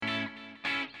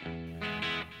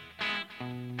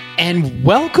And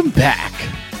welcome back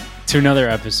to another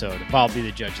episode of I'll Be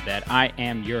the Judge of That. I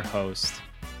am your host,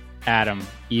 Adam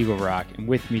Eagle Rock, and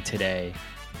with me today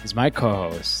is my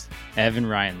co-host, Evan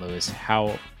Ryan Lewis.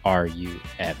 How are you,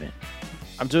 Evan?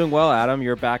 I'm doing well, Adam.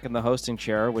 You're back in the hosting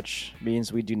chair, which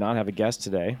means we do not have a guest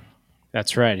today.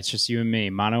 That's right. It's just you and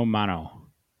me. Mano, mano.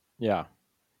 Yeah.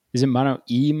 Is it mono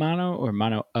e mono or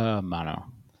mono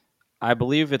mono? I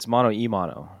believe it's mono e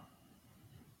mono.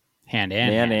 Hand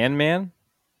and man hand. and man?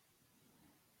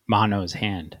 Mono is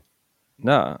hand.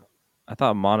 No. I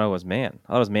thought mono was man. I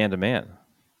thought it was man to man.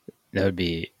 That would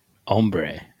be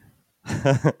hombre.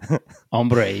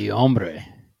 Hombre y hombre.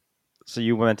 So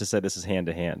you meant to say this is hand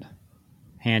to hand.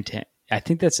 Hand to hand. I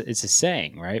think it's a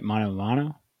saying, right? Mano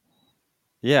mano.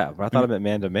 Yeah, but I thought it meant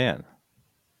man to man.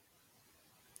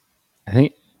 I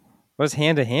think. What does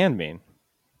hand to hand mean?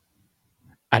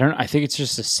 I don't. I think it's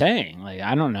just a saying. Like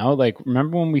I don't know. Like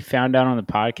remember when we found out on the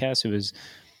podcast? It was.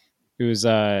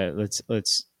 Let's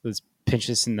pinch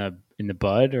this in the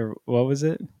bud, or what was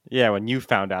it? Yeah, when you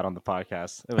found out on the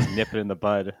podcast, it was nip it in the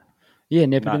bud. Yeah,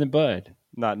 nip it in the bud.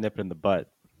 Not nip it in the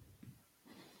butt.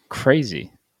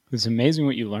 Crazy. It's amazing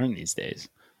what you learn these days.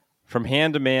 From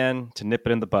hand to man to nip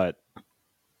it in the butt.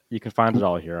 You can find it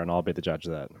all here, and I'll be the judge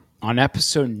of that. On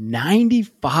episode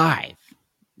 95.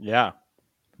 Yeah,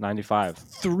 95.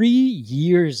 3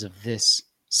 years of this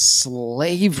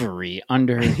slavery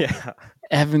under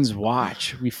Evan's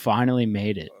watch. We finally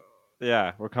made it.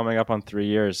 Yeah, we're coming up on 3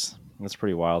 years. That's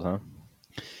pretty wild, huh?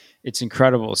 It's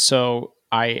incredible. So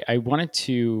I wanted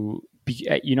to be,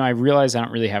 I realize I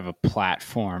don't really have a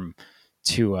platform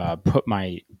to put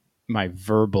my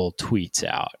verbal tweets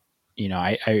out.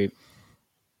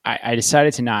 I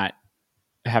decided to not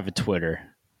have a Twitter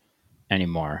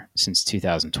anymore since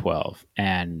 2012.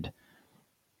 But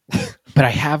I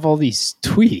have all these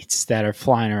tweets that are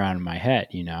flying around in my head,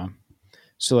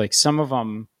 So like some of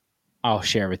them I'll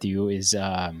share with you is,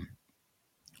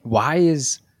 why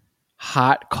is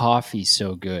hot coffee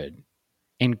so good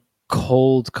and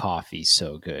cold coffee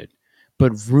so good,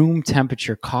 but room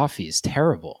temperature coffee is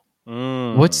terrible?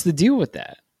 What's the deal with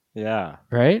that? Yeah.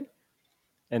 Right?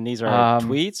 And these are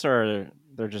tweets, or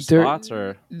they're just thoughts,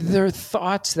 or they're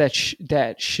thoughts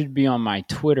that should be on my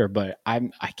Twitter, but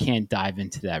I can't dive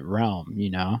into that realm,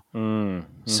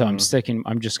 So I'm just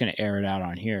going to air it out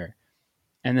on here.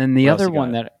 And then the other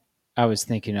one that I was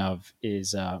thinking of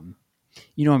is,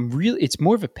 it's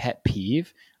more of a pet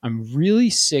peeve. I'm really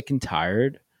sick and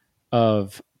tired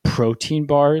of protein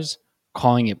bars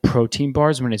calling it protein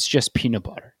bars when it's just peanut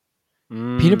butter.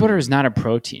 Peanut butter is not a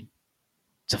protein.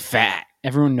 It's a fat.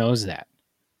 Everyone knows that.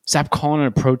 Stop calling it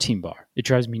a protein bar. It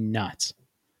drives me nuts.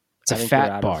 It's a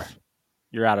fat bar.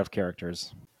 You're out of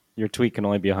characters. Your tweet can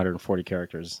only be 140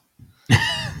 characters.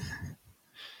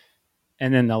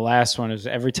 And then the last one is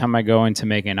every time I go in to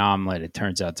make an omelet, it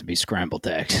turns out to be scrambled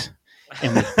eggs.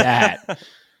 And with that,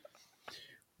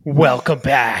 welcome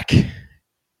back.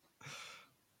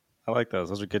 I like those.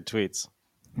 Those are good tweets.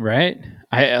 Right?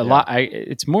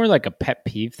 It's more like a pet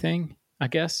peeve thing, I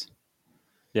guess.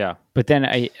 Yeah. But then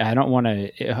I don't want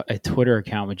a Twitter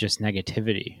account with just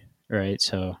negativity, right?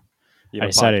 So I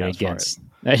decided against.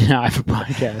 I have a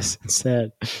podcast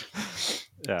instead.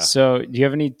 Yeah. So do you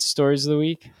have any stories of the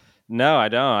week? No, I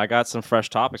don't. I got some fresh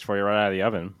topics for you right out of the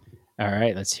oven. All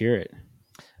right, let's hear it.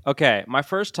 Okay, my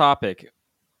first topic.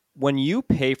 When you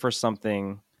pay for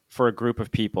something for a group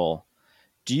of people,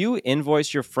 do you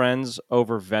invoice your friends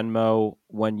over Venmo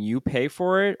when you pay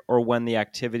for it, or when the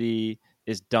activity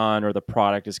is done or the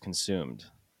product is consumed?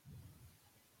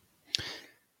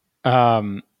 Give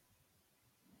me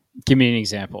an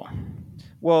example.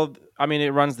 Well, I mean,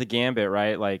 it runs the gambit,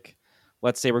 right? Like,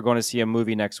 let's say we're going to see a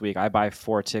movie next week. I buy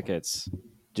 4 tickets.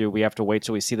 Do we have to wait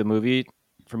till we see the movie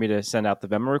for me to send out the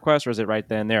Venmo request, or is it right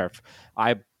then and there? If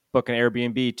I book an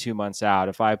Airbnb 2 months out,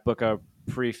 if I book a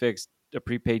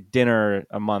prepaid dinner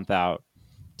a month out,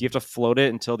 do you have to float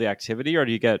it until the activity, or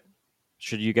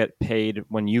should you get paid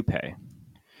when you pay?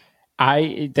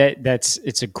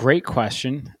 It's a great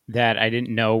question that I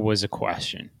didn't know was a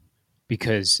question,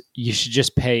 because you should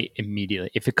just pay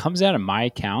immediately. If it comes out of my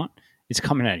account, it's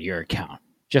coming out of your account,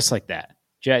 just like that.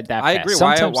 I agree.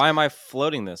 Why am I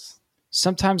floating this?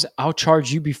 Sometimes I'll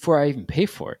charge you before I even pay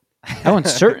for it. I want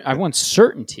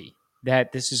certainty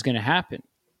that this is going to happen.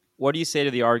 What do you say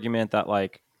to the argument that,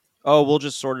 like, oh, we'll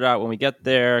just sort it out when we get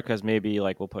there, because maybe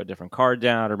like we'll put a different card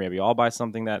down, or maybe I'll buy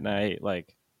something that night?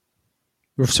 Like,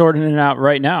 we're sorting it out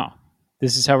right now.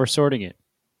 This is how we're sorting it.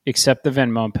 Accept the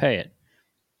Venmo and pay it.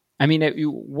 I mean,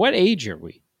 what age are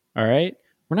we? All right.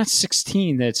 We're not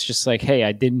 16 that's just like, hey,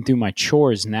 I didn't do my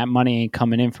chores and that money ain't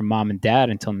coming in from mom and dad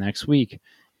until next week.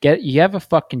 You have a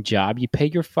fucking job. You pay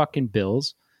your fucking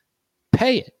bills.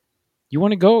 Pay it. You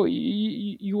want to go?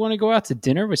 You want to go out to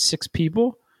dinner with 6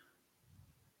 people?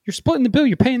 You're splitting the bill.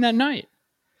 You're paying that night.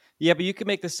 Yeah, but you could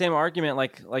make the same argument,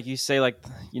 like you say, like,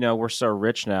 we're so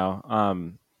rich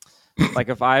now. Like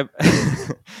if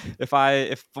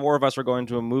if 4 of us were going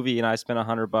to a movie and I spent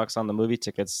 $100 on the movie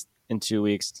tickets in 2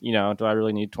 weeks, do I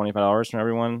really need $25 from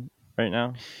everyone right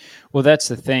now? Well, that's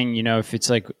the thing. If it's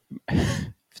like if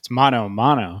it's mano a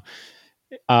mano,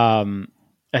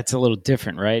 that's a little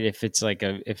different, right? If it's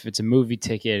a movie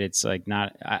ticket, it's like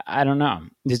not. I don't know.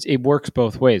 It works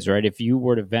both ways, right? If you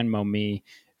were to Venmo me,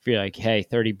 if you're like, hey,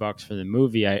 $30 for the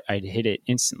movie, I'd hit it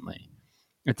instantly.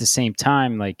 At the same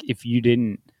time, like if you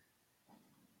didn't,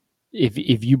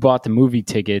 if you bought the movie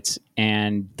tickets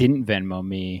and didn't Venmo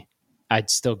me, I'd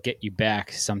still get you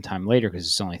back sometime later because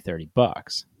it's only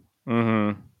 $30.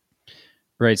 Mm-hmm.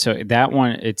 Right. So that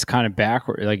one, it's kind of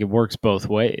backward. Like it works both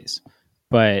ways.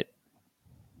 But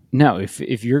no, if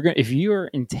you're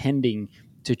intending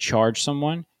to charge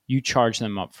someone, you charge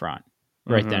them up front,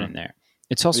 right then and there.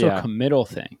 It's also a committal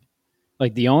thing.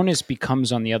 Like the onus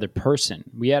becomes on the other person.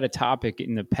 We had a topic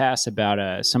in the past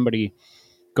about somebody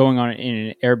going on in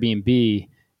an Airbnb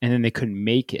and then they couldn't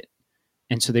make it.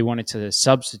 And so they wanted to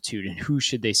substitute. And who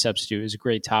should they substitute? It was a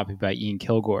great topic by Ian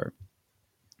Kilgore.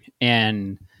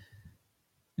 And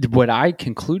what I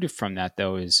concluded from that,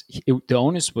 though, is the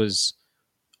onus was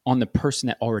on the person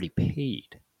that already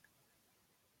paid.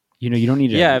 You don't need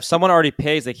to. Yeah, if someone already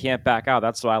pays, they can't back out.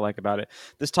 That's what I like about it.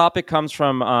 This topic comes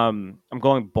from I'm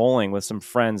going bowling with some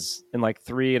friends in like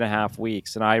 3.5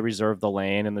 weeks, and I reserved the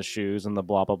lane and the shoes and the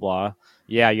blah blah blah.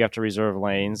 Yeah, you have to reserve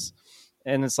lanes,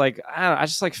 and it's like I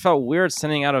just like felt weird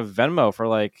sending out a Venmo for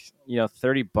like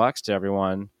 $30 to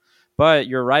everyone. But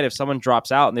you're right. If someone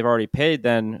drops out and they've already paid,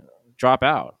 then drop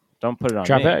out. Don't put it on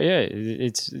drop me. out. Yeah,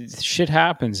 it's shit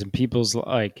happens, and people's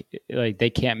like they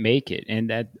can't make it, and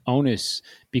that onus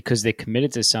because they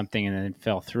committed to something and then it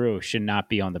fell through should not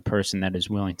be on the person that is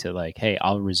willing to like, hey,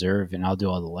 I'll reserve and I'll do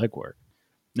all the legwork.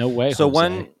 No way. So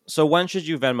Jose. when should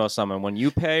you Venmo someone? When you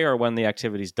pay or when the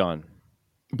activity's done?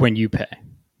 When you pay.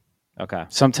 Okay.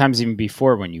 Sometimes even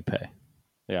before when you pay.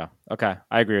 Yeah. Okay.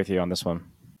 I agree with you on this one.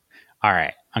 All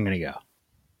right, I'm gonna go.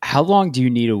 How long do you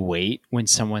need to wait when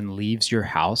someone leaves your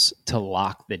house to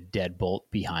lock the deadbolt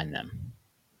behind them?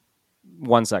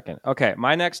 1 second. Okay,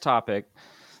 my next topic.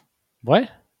 What?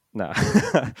 No.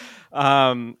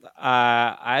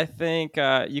 I think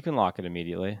you can lock it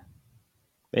immediately.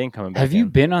 They ain't coming back. Have you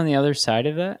been on the other side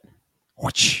of that?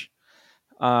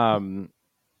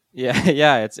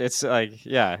 Yeah. It's like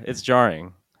it's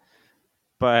jarring.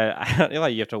 But I don't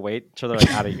like you have to wait until they're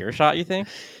like out of earshot. You think?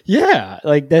 Yeah,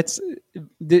 like that's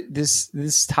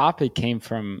this topic came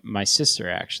from my sister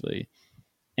actually,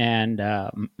 and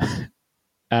I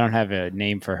don't have a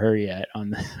name for her yet on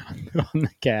the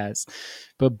cast,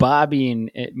 but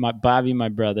Bobby, my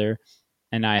brother,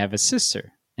 and I have a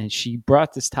sister, and she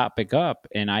brought this topic up,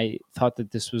 and I thought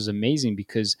that this was amazing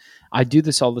because I do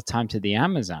this all the time to the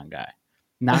Amazon guy.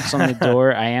 Knocks on the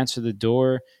door, I answer the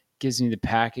door, gives me the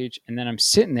package, and then I'm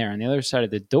sitting there on the other side of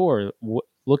the door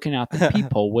looking out the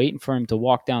peephole, waiting for him to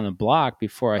walk down the block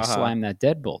before I slam that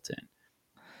deadbolt in.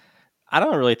 I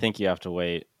don't really think you have to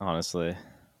wait, honestly.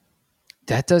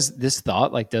 This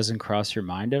thought doesn't cross your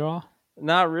mind at all?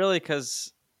 Not really,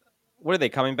 because what are they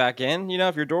coming back in?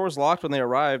 If your door was locked when they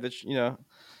arrived,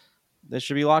 they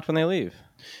should be locked when they leave.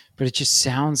 But it just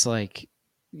sounds like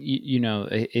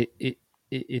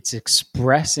it's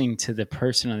expressing to the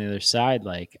person on the other side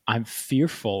like I'm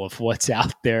fearful of what's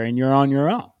out there and you're on your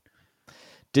own.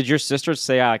 Did your sister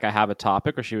say I have a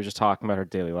topic, or she was just talking about her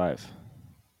daily life?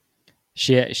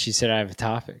 She said I have a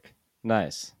topic.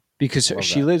 Nice. Because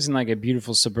she lives in like a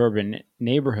beautiful suburban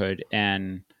neighborhood,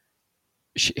 and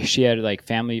she had like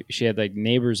family, she had like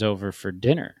neighbors over for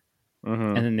dinner,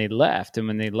 and then they left. And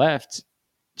when they left,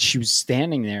 she was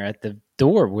standing there at the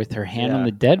door with her hand on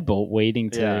the deadbolt, waiting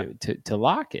to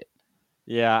lock it.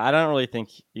 Yeah, I don't really think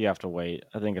you have to wait.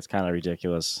 I think it's kind of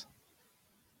ridiculous.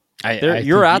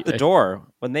 You're at the door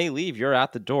when they leave. You're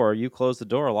at the door. You close the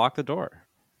door, lock the door.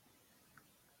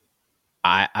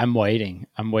 I'm waiting.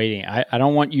 I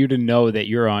don't want you to know that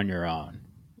you're on your own.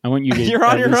 I want you to you're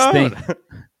on your own.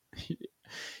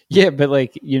 Yeah, but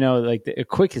like a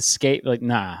quick escape. Like,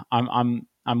 nah, I'm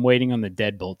waiting on the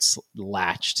deadbolt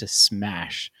latch to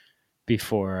smash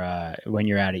before when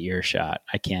you're out of earshot.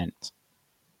 I can't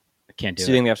do it. So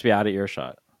you think they have to be out of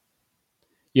earshot?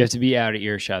 You have to be out of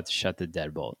earshot to shut the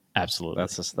deadbolt. Absolutely.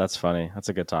 That's funny. That's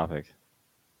a good topic.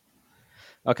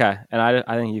 Okay, and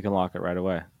I think you can lock it right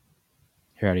away.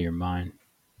 You're out of your mind.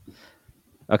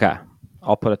 Okay.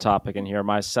 I'll put a topic in here.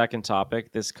 My second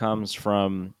topic, this comes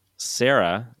from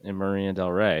Sarah in Marina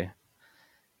Del Rey.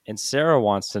 And Sarah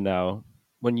wants to know,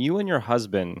 when you and your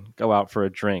husband go out for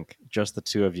a drink, just the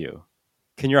two of you,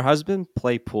 can your husband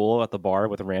play pool at the bar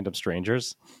with random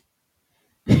strangers?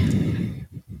 Do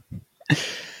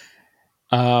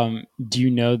you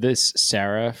know this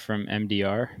Sarah from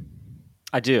MDR?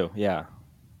 I do, yeah.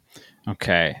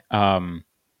 Okay.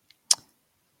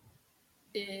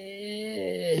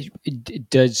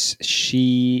 Does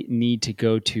she need to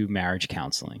go to marriage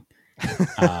counseling?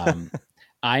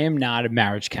 I am not a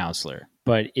marriage counselor,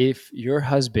 but if your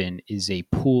husband is a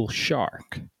pool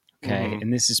shark, okay,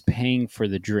 and this is paying for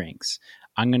the drinks,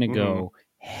 I'm going to go,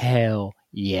 hell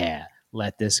yeah,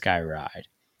 let this guy ride.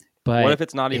 But what if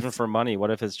it's not even for money?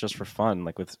 What if it's just for fun,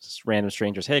 like with random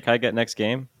strangers? Hey, can I get next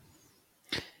game?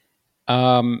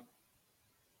 No,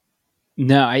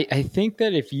 I think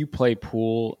that if you play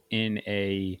pool in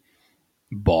a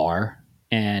bar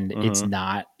and it's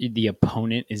not, the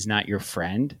opponent is not your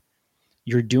friend,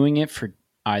 you're doing it for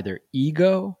either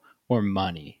ego or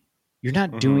money. You're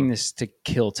not doing this to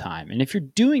kill time. And if you're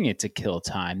doing it to kill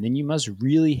time, then you must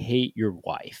really hate your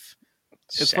wife.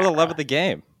 It's for the love of the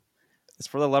game. It's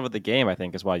for the love of the game, I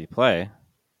think, is why you play.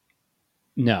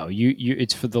 No, you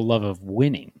it's for the love of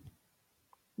winning.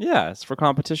 Yeah, it's for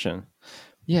competition.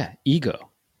 Yeah,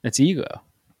 ego. That's ego.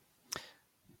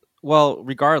 Well,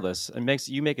 regardless,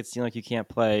 you make it seem like you can't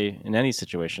play in any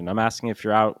situation. I'm asking if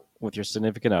you're out with your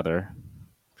significant other,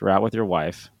 if you're out with your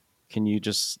wife, can you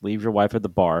just leave your wife at the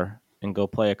bar and go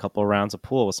play a couple of rounds of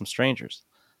pool with some strangers?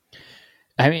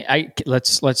 I mean,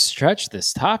 let's stretch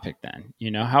this topic then. You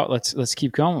know how let's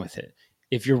keep going with it.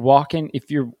 If you're walking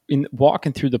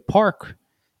through the park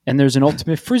and there's an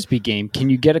ultimate frisbee game, can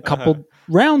you get a couple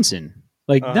rounds in?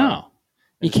 Like no,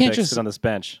 you can't just sit on this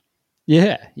bench.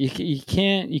 Yeah, you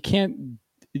can't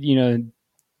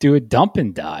do a dump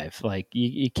and dive. Like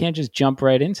you can't just jump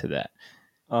right into that.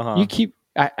 You keep.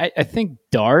 I think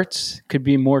darts could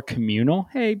be more communal.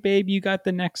 Hey, babe, you got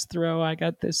the next throw. I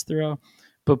got this throw.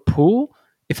 But pool,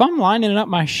 if I'm lining up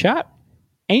my shot,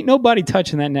 ain't nobody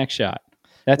touching that next shot.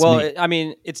 That's me. I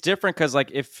mean, it's different because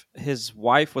like if his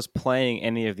wife was playing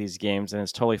any of these games, then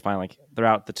it's totally fine. Like they're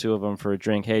out the two of them for a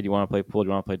drink. Hey, do you want to play pool? Do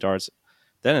you want to play darts?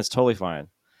 Then it's totally fine.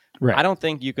 Right. I don't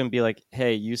think you can be like,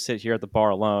 hey, you sit here at the bar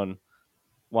alone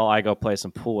while I go play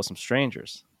some pool with some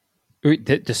strangers.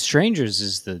 The strangers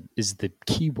is the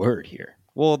key word here.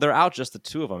 Well, they're out just the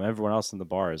two of them. Everyone else in the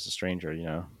bar is a stranger, you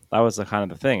know. That was the kind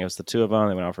of the thing. It was the two of them.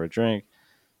 They went out for a drink.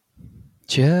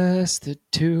 Just the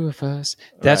two of us.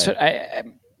 That's right.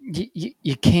 What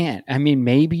you can't. I mean,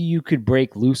 maybe you could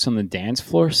break loose on the dance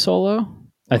floor solo.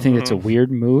 I think it's a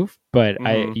weird move, but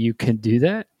you can do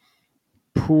that.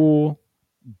 Pool,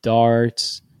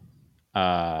 darts,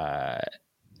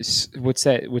 what's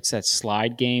that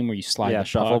slide game where you slide the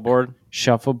shuffleboard,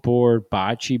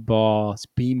 bocce ball,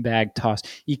 beanbag toss.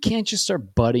 You can't just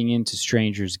start butting into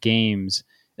strangers' games.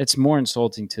 It's more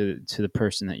insulting to the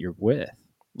person that you're with.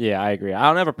 Yeah, I agree. I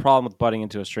don't have a problem with butting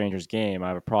into a stranger's game. I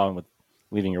have a problem with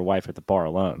leaving your wife at the bar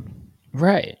alone.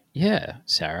 Right. Yeah,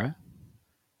 Sarah.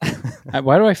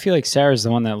 Why do I feel like Sarah's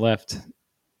the one that left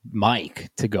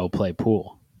Mike to go play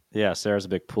pool? Yeah, Sarah's a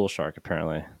big pool shark,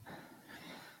 apparently.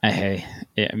 Hey,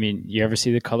 I mean, you ever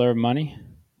see The Color of Money?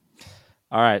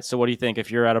 All right, so what do you think?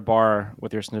 If you're at a bar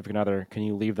with your significant other, can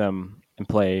you leave them and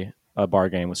play a bar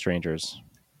game with strangers?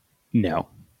 No.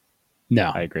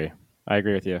 I agree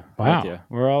with you. Wow,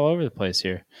 we're all over the place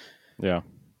here. Yeah.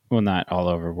 Well, not all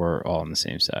over. We're all on the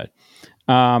same side.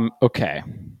 Okay.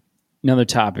 Another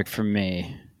topic for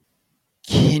me.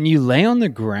 Can you lay on the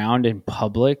ground in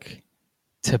public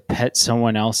to pet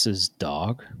someone else's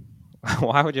dog?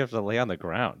 Why would you have to lay on the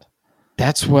ground?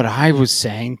 That's what I was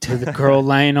saying to the girl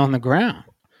laying on the ground.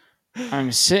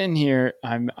 I'm sitting here.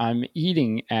 I'm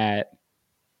eating at.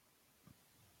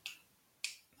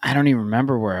 I don't even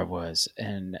remember where I was,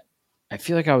 and I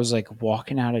feel like I was like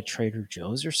walking out of Trader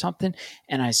Joe's or something,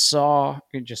 and I saw,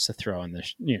 just to throw in the,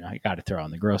 I got to throw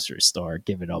in the grocery store,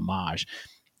 give it homage,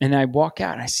 and I walk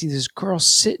out and I see this girl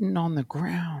sitting on the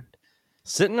ground,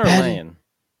 sitting or laying.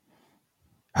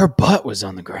 Her butt was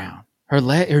on the ground.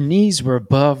 Her knees were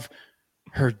above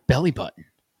her belly button.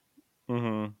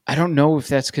 Mm-hmm. I don't know if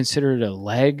that's considered a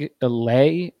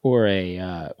lay, or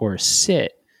a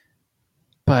sit,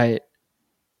 but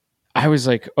I was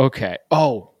like, okay.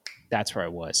 Oh, that's where I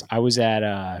was. I was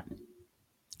at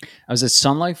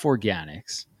Sun Life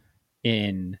Organics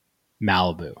in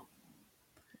Malibu,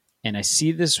 and I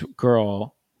see this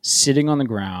girl sitting on the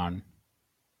ground,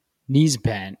 knees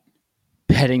bent,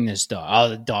 petting this dog. Oh,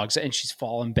 the dog's, and she's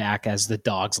falling back as the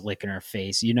dog's licking her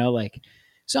face.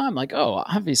 So I'm like, oh,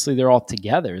 obviously they're all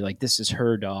together. Like, this is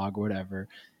her dog, whatever.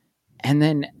 And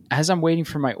then as I'm waiting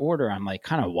for my order, I'm like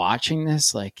kind of watching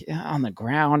this, like on the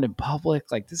ground in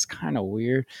public, like this is kind of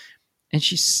weird. And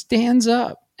she stands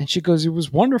up and she goes, "It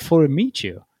was wonderful to meet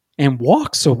you," and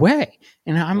walks away.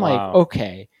 And I'm like, Wow.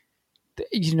 okay,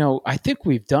 I think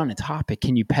we've done a topic.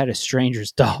 Can you pet a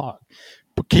stranger's dog?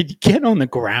 But can you get on the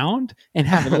ground and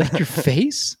have it lick your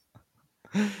face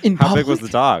in How public? big was the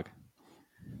dog?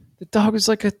 The dog was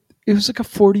like a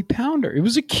 40-pounder. It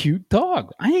was a cute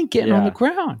dog. I ain't getting on the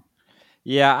ground.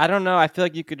 Yeah, I don't know. I feel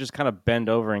like you could just kind of bend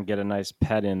over and get a nice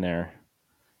pet in there.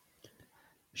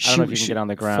 I don't know if you can get on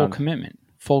the ground.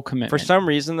 Full commitment. For some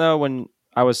reason, though, when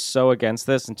I was so against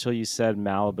this until you said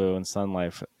Malibu and Sun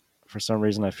Life, for some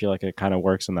reason I feel like it kind of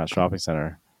works in that shopping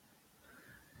center.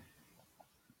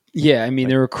 Yeah, I mean,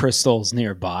 there were crystals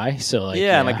nearby, so like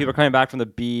and like people are coming back from the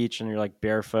beach and you're like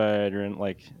barefoot or in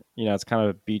like it's kind of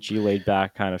a beachy, laid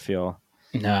back kind of feel.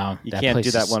 No, you can't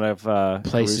do that one of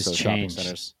places shopping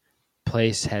centers.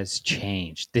 Place has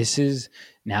changed. This is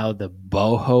now the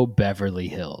Boho Beverly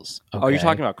Hills. Okay? Oh, you're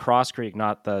talking about Cross Creek,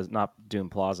 not Dune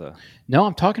Plaza. No,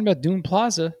 I'm talking about Dune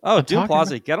Plaza. Dune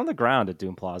Plaza. Get on the ground at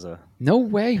Dune Plaza. No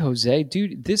way, Jose.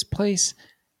 Dude, this place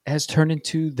has turned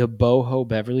into the Boho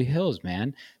Beverly Hills,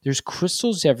 man. There's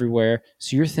crystals everywhere.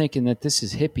 So you're thinking that this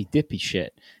is hippy dippy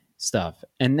shit stuff.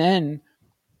 And then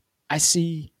I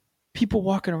see people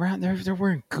walking around. They're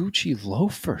wearing Gucci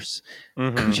loafers.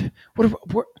 Mm-hmm. Gucci,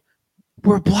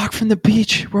 we're a block from the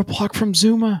beach. We're a block from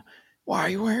Zuma. Why are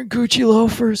you wearing Gucci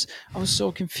loafers? I was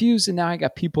so confused. And now I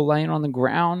got people laying on the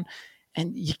ground.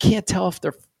 And you can't tell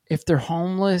if they're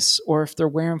homeless or if they're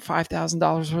wearing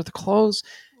 $5,000 worth of clothes.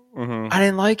 Mm-hmm. I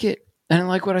didn't like it. I didn't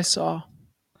like what I saw.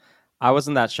 I was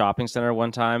in that shopping center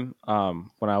one time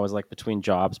when I was like between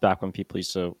jobs back when people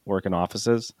used to work in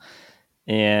offices.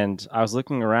 And I was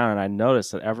looking around and I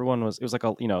noticed that it was like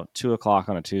 2:00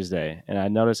 on a Tuesday. And I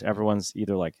noticed everyone's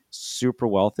either like super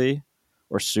wealthy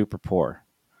or super poor.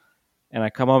 And I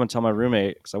come home and tell my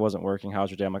roommate, because I wasn't working, "How's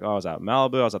your day?" I'm like, "Oh, I was out in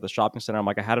Malibu. I was at the shopping center." I'm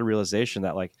like, I had a realization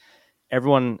that like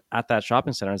everyone at that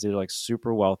shopping center is either like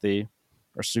super wealthy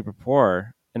or super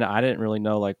poor. And I didn't really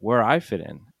know like where I fit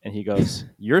in. And he goes,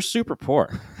 "You're super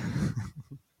poor."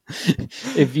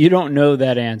 If you don't know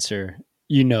that answer,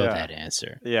 you know that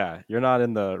answer. Yeah, you're not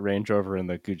in the Range Rover and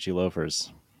the Gucci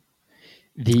loafers.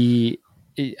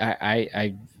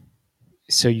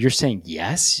 So you're saying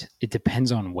yes? It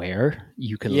depends on where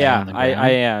you can lay on the ground? I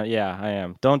am. Yeah, I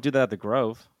am. Don't do that at the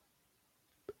Grove.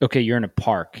 Okay, you're in a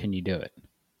park. Can you do it?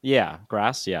 Yeah,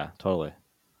 grass. Yeah, totally.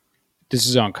 This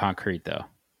is on concrete, though.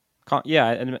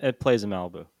 And it plays in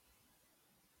Malibu.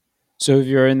 So if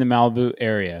you're in the Malibu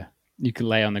area, you could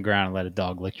lay on the ground and let a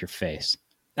dog lick your face.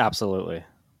 Absolutely.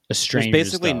 There's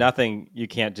basically dog. Nothing you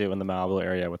can't do in the Malibu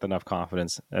area with enough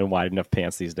confidence and wide enough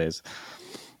pants these days.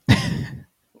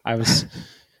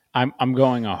 I'm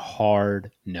going a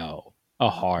hard no.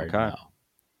 No.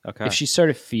 Okay. If she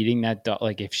started feeding that dog,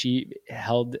 like if she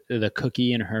held the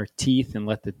cookie in her teeth and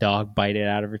let the dog bite it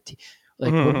out of her teeth,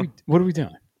 like what are we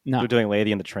doing? No, we're doing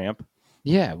Lady and the Tramp.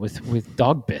 Yeah, with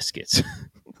dog biscuits.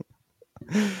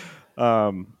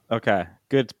 Okay.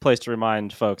 Good place to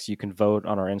remind folks you can vote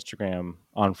on our Instagram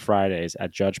on Fridays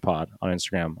at JudgePod on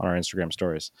Instagram, on our Instagram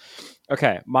stories.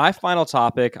 Okay, my final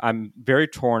topic. I'm very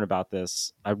torn about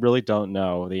this. I really don't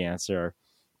know the answer.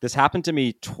 This happened to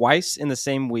me twice in the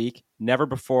same week. Never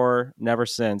before, never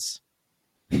since.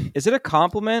 Is it a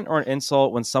compliment or an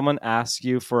insult when someone asks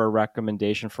you for a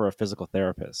recommendation for a physical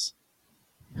therapist?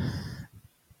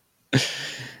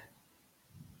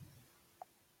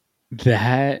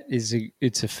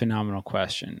 It's a phenomenal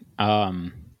question.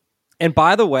 And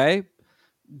by the way,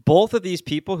 both of these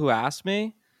people who asked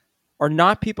me are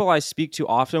not people I speak to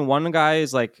often. One guy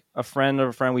is like a friend of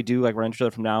a friend. We do like run each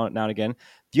other from now and again.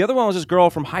 The other one was this girl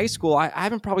from high school I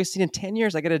haven't probably seen in 10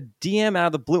 years. I get a DM out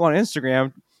of the blue on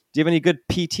Instagram. Do you have any good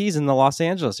PTs in the Los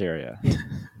Angeles area?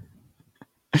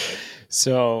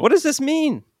 So what does this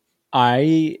mean?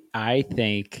 I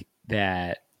think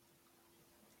that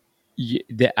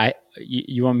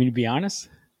you want me to be honest?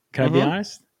 Can I be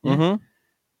honest? Mm-hmm.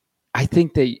 I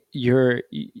think that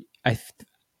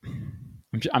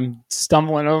I'm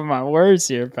stumbling over my words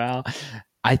here, pal.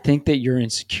 I think that you're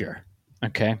insecure,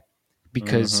 okay?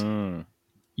 Because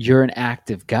you're an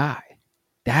active guy.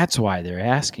 That's why they're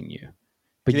asking you.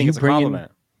 But you think it's a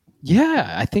compliment?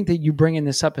 Yeah, I think that you bringing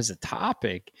this up as a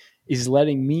topic is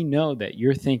letting me know that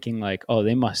you're thinking like, oh,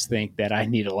 they must think that I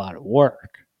need a lot of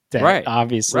work. Right.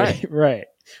 Obviously. Right.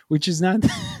 Which is not,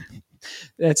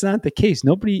 that's not the case.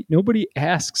 Nobody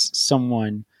asks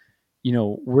someone,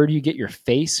 where do you get your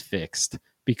face fixed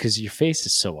because your face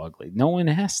is so ugly. No one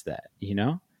asks that, you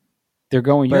know? They're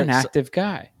going, you're an But active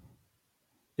guy.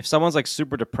 if someone's like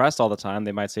super depressed all the time,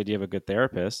 they might say, do you have a good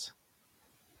therapist?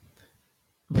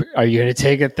 Are you going to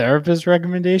take a therapist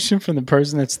recommendation from the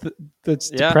person that's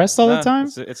depressed all the time?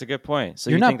 It's a good point.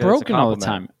 So you're you not think that it's a broken all the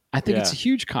compliment? time. I think it's a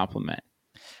huge compliment.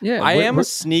 Yeah, I am a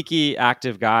sneaky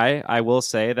active guy. I will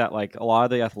say that like a lot of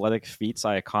the athletic feats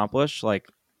I accomplish, like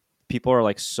people are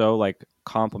like so like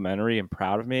complimentary and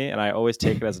proud of me, and I always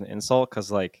take it as an insult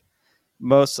because like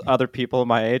most other people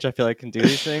my age, I feel like can do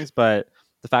these things, but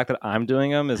the fact that I'm doing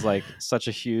them is like such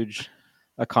a huge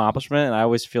accomplishment, and I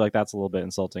always feel like that's a little bit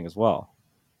insulting as well.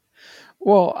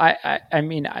 Well, I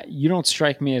mean, you don't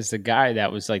strike me as the guy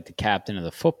that was like the captain of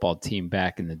the football team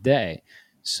back in the day.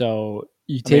 So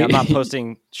I'm not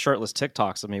posting shirtless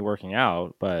TikToks of me working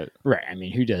out, but right. I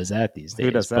mean, who does that these days?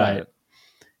 Who does that?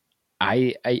 But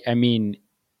I mean,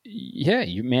 yeah,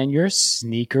 you're a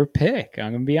sneaker pick.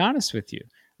 I'm gonna be honest with you.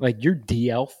 Like you're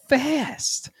DL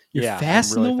fast. You're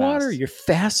fast really in the water. You're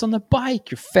fast on the bike.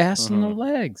 You're fast on the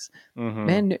legs.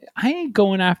 Man, I ain't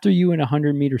going after you in a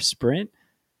 100-meter sprint.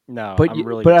 No, but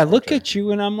I look at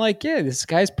you and I'm like, yeah, this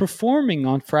guy's performing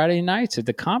on Friday nights at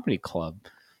the comedy club.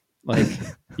 Like,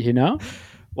 you know?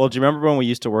 Well, do you remember when we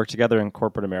used to work together in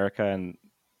corporate America and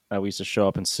we used to show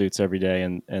up in suits every day?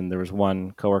 And there was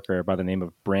one coworker by the name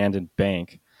of Brandon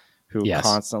Bank who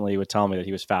constantly would tell me that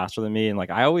he was faster than me. And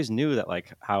like, I always knew that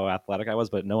like how athletic I was,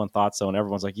 but no one thought so. And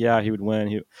everyone's like, yeah, he would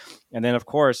win. And then of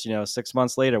course, 6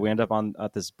 months later, we end up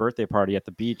at this birthday party at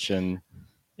the beach and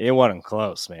it wasn't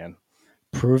close, man.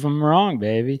 Prove him wrong,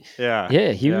 baby.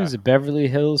 Yeah. He was a Beverly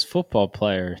Hills football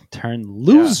player turned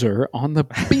loser on the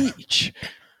beach.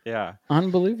 Yeah.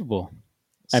 Unbelievable.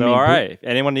 So, all right. If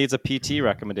anyone needs a PT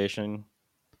recommendation,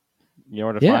 you know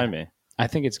where to find me. I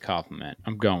think it's a compliment.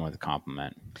 I'm going with a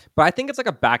compliment. But I think it's like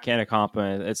a backhanded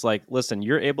compliment. It's like, listen,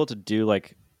 you're able to do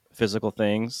like physical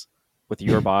things with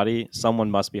your body.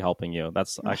 Someone must be helping you.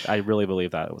 I really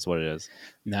believe that was what it is.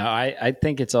 No, I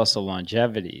think it's also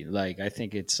longevity. Like, I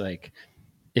think it's like,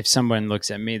 if someone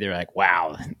looks at me, they're like,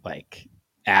 wow, like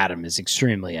Adam is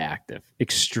extremely active,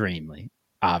 extremely,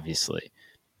 obviously.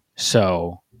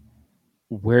 So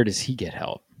where does he get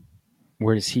help?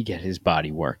 Where does he get his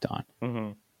body worked on?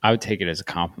 Mm-hmm. I would take it as a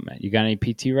compliment. You got any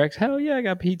PT Rex? Hell yeah, I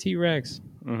got PT Rex.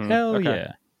 Mm-hmm. Hell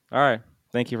yeah. All right.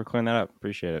 Thank you for clearing that up.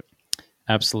 Appreciate it.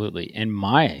 Absolutely. And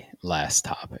my last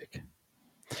topic,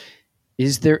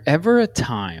 is there ever a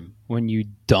time when you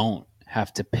don't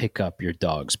have to pick up your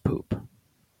dog's poop?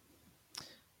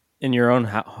 In your own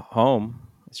home,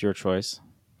 it's your choice.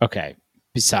 Okay.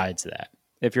 Besides that,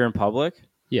 if you're in public,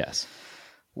 yes.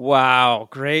 Wow,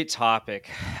 great topic.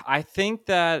 I think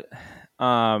that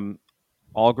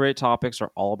all great topics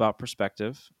are all about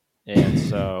perspective, and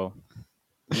so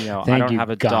I don't have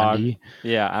a dog.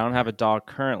 Yeah, I don't have a dog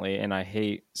currently, and I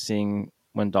hate seeing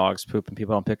when dogs poop and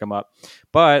people don't pick them up.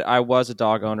 But I was a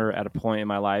dog owner at a point in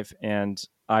my life, and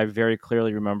I very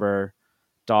clearly remember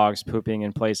dogs pooping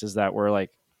in places that were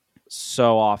like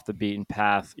so off the beaten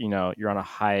path. You're on a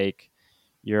hike,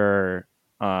 you're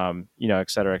et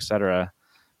cetera,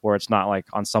 where it's not like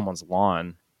on someone's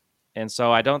lawn. And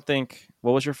so I don't think,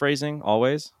 what was your phrasing?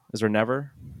 Always? Is there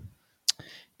never?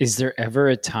 Is there ever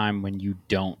a time when you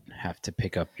don't have to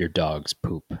pick up your dog's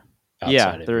poop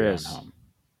outside of your own home?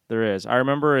 There is. I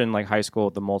remember in like high school,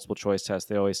 the multiple choice test,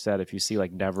 they always said if you see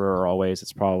like never or always,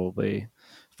 it's probably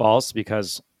false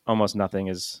because almost nothing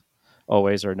is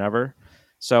always or never.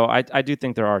 So I do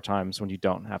think there are times when you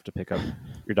don't have to pick up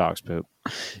your dog's poop.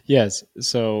 Yes.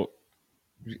 So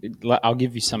I'll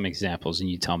give you some examples and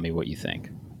you tell me what you think.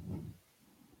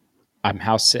 I'm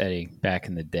house sitting back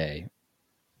in the day,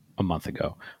 a month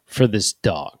ago, for this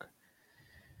dog.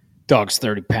 Dog's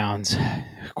 30 pounds,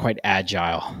 quite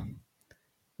agile.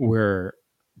 We're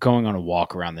going on a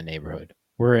walk around the neighborhood.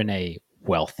 We're in a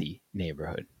wealthy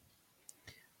neighborhood.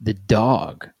 The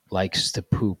dog likes to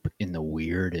poop in the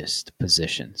weirdest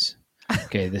positions.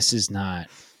 Okay, this is not...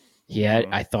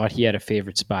 I thought he had a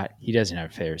favorite spot. He doesn't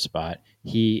have a favorite spot.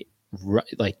 You'll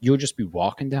just be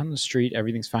walking down the street,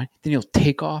 everything's fine. Then he'll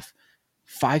take off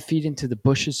 5 feet into the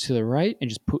bushes to the right and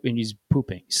just poop, and he's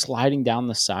pooping, sliding down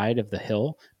the side of the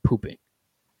hill, pooping.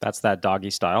 That's that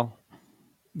doggy style.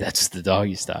 That's the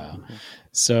doggy style. Mm-hmm.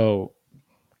 So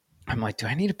I'm like, do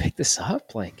I need to pick this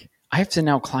up? Like, I have to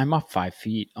now climb up 5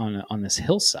 feet on this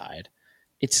hillside.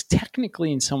 It's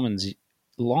technically in someone's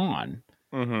lawn.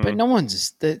 Mm-hmm. But no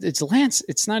one's.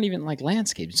 It's not even like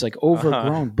landscape. It's like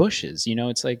overgrown bushes.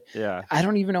 It's like, I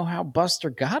don't even know how Buster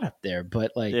got up there.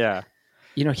 But like,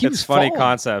 he it's was funny falling.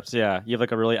 Concepts. Yeah, you have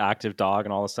like a really active dog,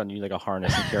 and all of a sudden you like a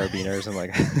harness and carabiners and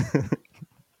like.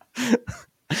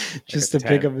 just to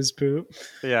pick up his poop.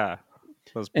 Yeah,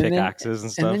 those pickaxes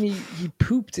and stuff. And then he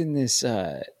pooped in this.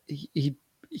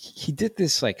 He did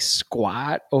this like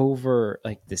squat over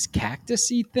like this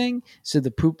cactusy thing, so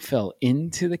the poop fell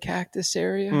into the cactus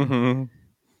area. Mm-hmm.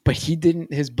 But he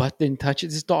didn't. His butt didn't touch it.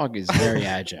 This dog is very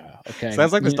agile. Okay,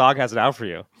 sounds like this dog has it out for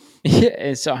you. Yeah,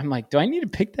 and so I'm like, do I need to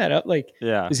pick that up? Like,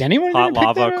 does anyone hot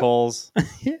lava coals?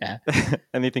 Yeah,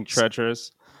 anything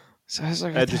treacherous. So I was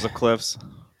like, edges of cliffs.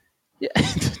 Yeah,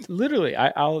 literally.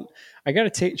 I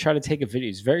gotta try to take a video.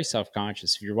 He's very self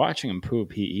conscious. If you're watching him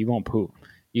poop, he won't poop.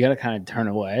 You gotta kind of turn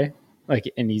away, like,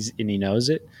 and he knows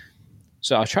it.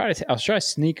 So I'll try to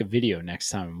sneak a video next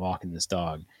time I'm walking this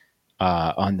dog.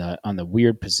 On the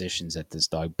weird positions that this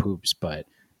dog poops, but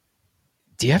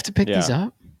do you have to pick these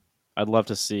up? I'd love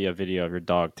to see a video of your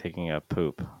dog taking a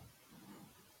poop.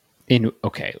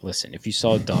 Okay, listen, if you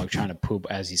saw a dog trying to poop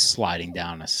as he's sliding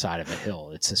down a side of a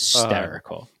hill, it's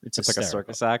hysterical. It's like a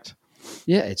circus act.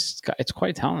 Yeah, it's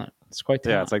quite talent. It's quite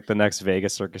talent. Yeah, it's like the next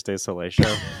Vegas Circus du Soleil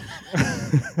show.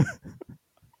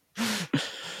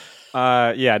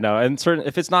 No, and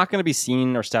if it's not going to be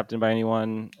seen or stepped in by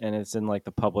anyone, and it's in like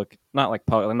the public, not like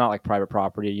private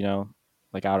property, you know,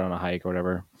 like out on a hike or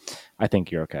whatever, I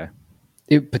think you're okay.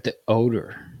 But the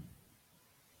odor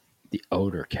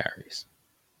carries.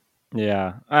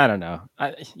 Yeah, I don't know.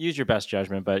 Use your best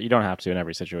judgment, but you don't have to in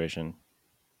every situation.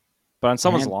 But on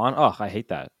someone's lawn, I hate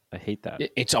that.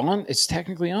 It's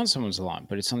technically on someone's lawn,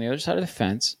 but it's on the other side of the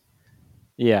fence.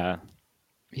 Yeah,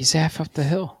 he's half up the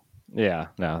hill. Yeah,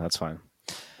 no, that's fine.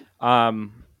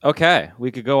 Okay,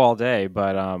 we could go all day,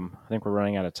 but I think we're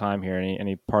running out of time here.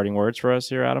 Any parting words for us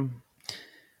here, Adam?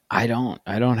 I don't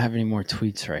have any more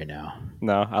tweets right now.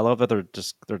 No, I love that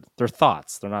they're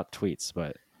thoughts. They're not tweets,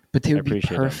 but they would be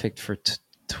perfect for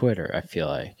Twitter. I feel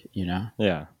like, you know.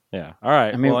 Yeah. All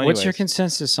right. I mean, what's your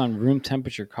consensus on room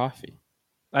temperature coffee?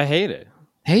 I hate it.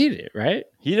 Hate it, right?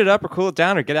 Heat it up or cool it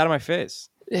down or get out of my face.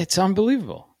 It's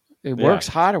unbelievable. It works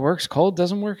hot. It works cold.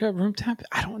 Doesn't work at room temp.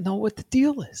 I don't know what the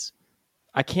deal is.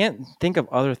 I can't think of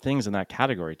other things in that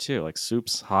category too. Like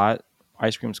soup's hot,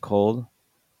 ice cream's cold.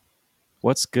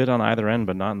 What's good on either end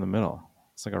but not in the middle?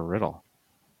 It's like a riddle.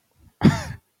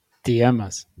 DM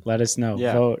us. Let us know.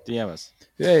 Yeah, vote. DM us.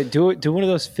 Yeah, do one of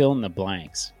those fill in the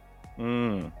blanks.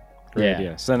 Great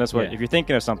idea. Send us if you're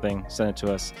thinking of something, send it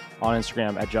to us on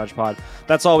Instagram at JudgePod.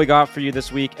 That's all we got for you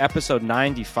this week. Episode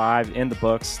 95 in the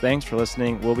books. Thanks for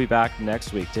listening. We'll be back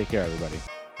next week. Take care, everybody.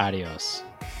 Adios.